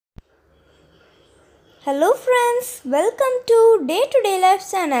Hello friends, welcome to Day to Day Life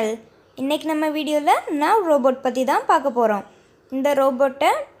channel. இன்னைக்கு நம்ம வீடியோல NAO Robot பத்தி தான் பார்க்க போறோம். இந்த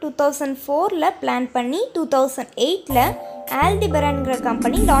ரோபோட்டை 2004ல பிளான் பண்ணி 2008ல Aldebaranங்கிற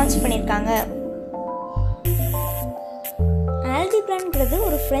கம்பெனி லான்ச் பண்ணிருக்காங்க. Aldebaranங்கிறது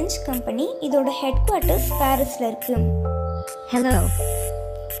ஒரு French கம்பெனி. இதோட headquarters பாரிஸ்ல இருக்கு.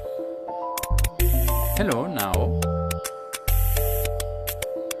 Hello Nao.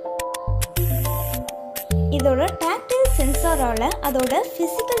 இதோட tactile சென்சாரால அதோட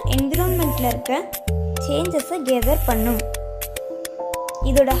physical environmentல இருக்க changes கேதர் பண்ணும்.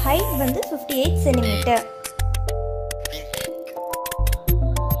 இதோட height வந்து 58 cm.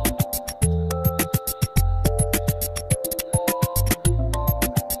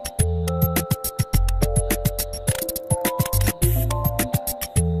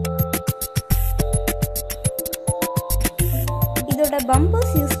 இதோட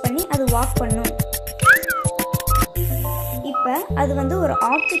பம்பர்ஸ் யூஸ் பண்ணி அது வாக் பண்ணும். இப்ப அது வந்து ஒரு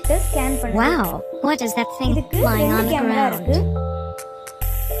ஆப்ஜெக்ட்டை ஸ்கேன் பண்ணுது. Wow, what is that thing lying on the ground?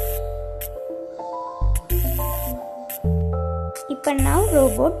 இப்ப NAO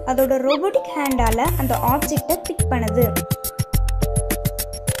Robot அதோட ரோபோட்டிக் ஹேண்டால அந்த ஆப்ஜெக்ட்டை பிக் பண்ணுது.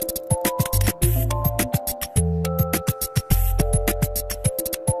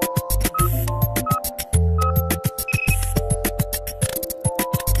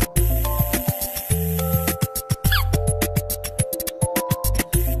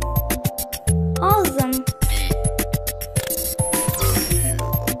 Awesome.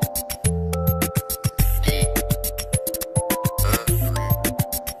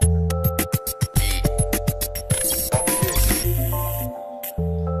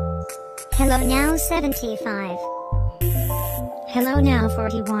 Hello now 75. Hello now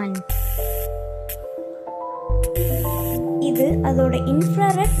 41. இது அதோட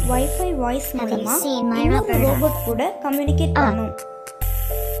இன்ஃப்ராரெட் வைஃபை வாய்ஸ் மூலமா இன்னொரு ரோபோட் கூட கம்யூனிகேட் பண்ணும்.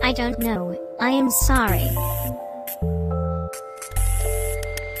 I don't know. I am sorry.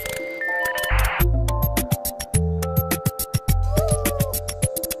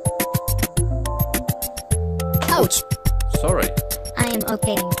 Ouch. Sorry. I am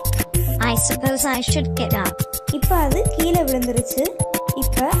okay. I suppose I should get up. இப்போ அது கீழே விழுந்துருச்சு.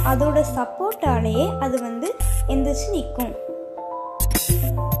 இப்போ அதோட சப்போர்ட்டாலேயே அது வந்து எந்திரிச்சு நிற்கும்.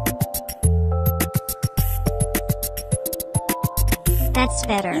 That's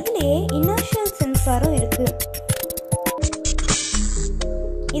better. இதுலயே இனர்ஷியல் சென்சாரும் இருக்கு.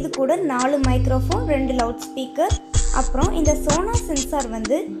 இது கூட 4 மைக்ரோஃபோன், 2 லவுட் ஸ்பீக்கர், அப்புறம் இந்த சோனார் சென்சார்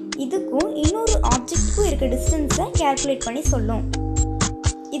வந்து இதுக்கும் இன்னொரு ஆப்ஜெக்ட்டுக்கும் இருக்க டிஸ்டன்ஸை கால்குலேட் பண்ணி சொல்லும்.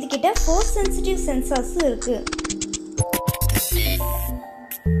 இதுகிட்ட ஃபோர்ஸ் சென்சிட்டிவ் சென்சார்ஸும் இருக்கு.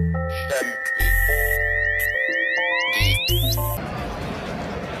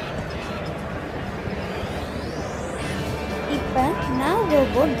 இப்போ NAO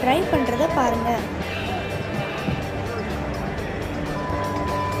Robot டிரைவ் பண்றத பாருங்க.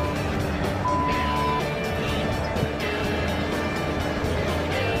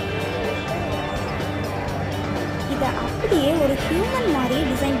 இத அப்படியே ஒரு ஹியூமன் மாதிரி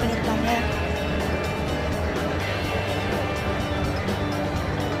டிசைன் பண்ணிருக்காங்க.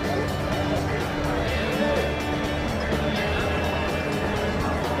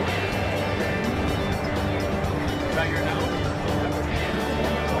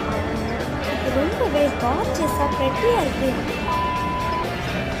 இது ரொம்பவே கார்ஜியஸா பிரெட்டியா இருக்கு.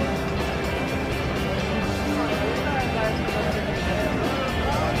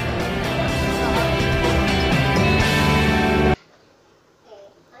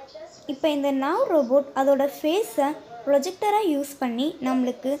 இப்போ இந்த NAO Robot அதோட ஃபேஸை ப்ரொஜெக்டராக யூஸ் பண்ணி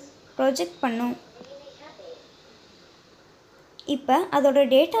நம்மளுக்கு ப்ரொஜெக்ட் பண்ணும். இப்போ அதோட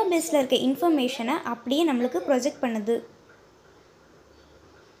டேட்டா பேஸில் இருக்க இன்ஃபர்மேஷனை அப்படியே நம்மளுக்கு ப்ரொஜெக்ட் பண்ணுது.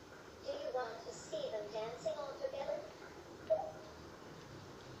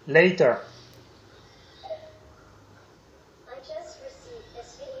 Later. I just received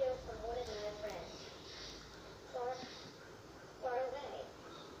this video from one of my friends. Far away.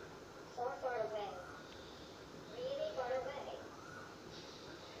 Far away. Really far away.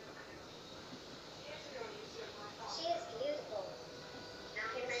 She is beautiful.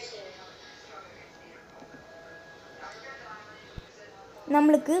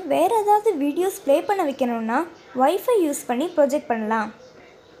 நம்மளுக்கு வேறு ஏதாவது வீடியோஸ் ப்ளே பண்ண வைக்கணும்னா வைஃபை யூஸ் பண்ணி ப்ரொஜெக்ட் பண்ணலாம்.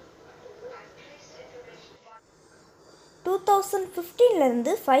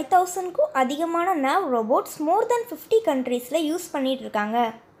 2015லேருந்து 5000க்கும் அதிகமான NAO Robots more than 50 கண்ட்ரீஸில் யூஸ் பண்ணிட்டு இருக்காங்க.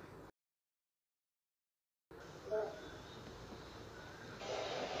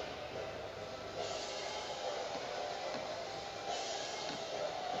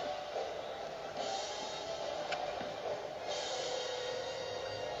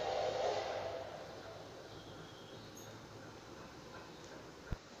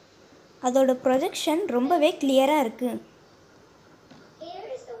 அதோட ப்ரொஜெக்ஷன் ரொம்பவே கிளியராக இருக்குது. Here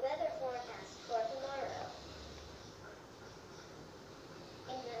is the weather forecast for tomorrow.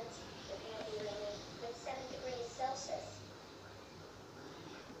 Inland, it will be rainy with 7 degrees Celsius.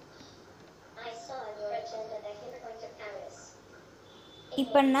 I saw your agenda that you were going to Paris.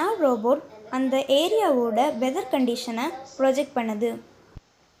 இப்போ NAO robot அந்த ஏரியாவோட weather கண்டிஷனை ப்ரொஜெக்ட் பண்ணுது.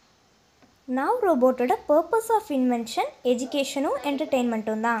 NAO ரோபோட்டோட பர்பஸ் ஆஃப் இன்வென்ஷன் எஜுகேஷனும்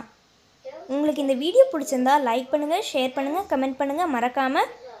என்டர்டெயின்மெண்ட்டும் தான். உங்களுக்கு இந்த video பிடிச்சிருந்தா like பண்ணுங்கள், share பண்ணுங்கள், கமெண்ட் பண்ணுங்கள்.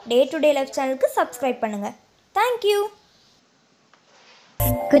 மறக்காமல் டே டு டே லைஃப் சேனலுக்கு சப்ஸ்கிரைப் பண்ணுங்கள். Thank you.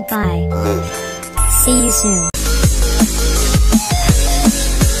 Goodbye. See you soon.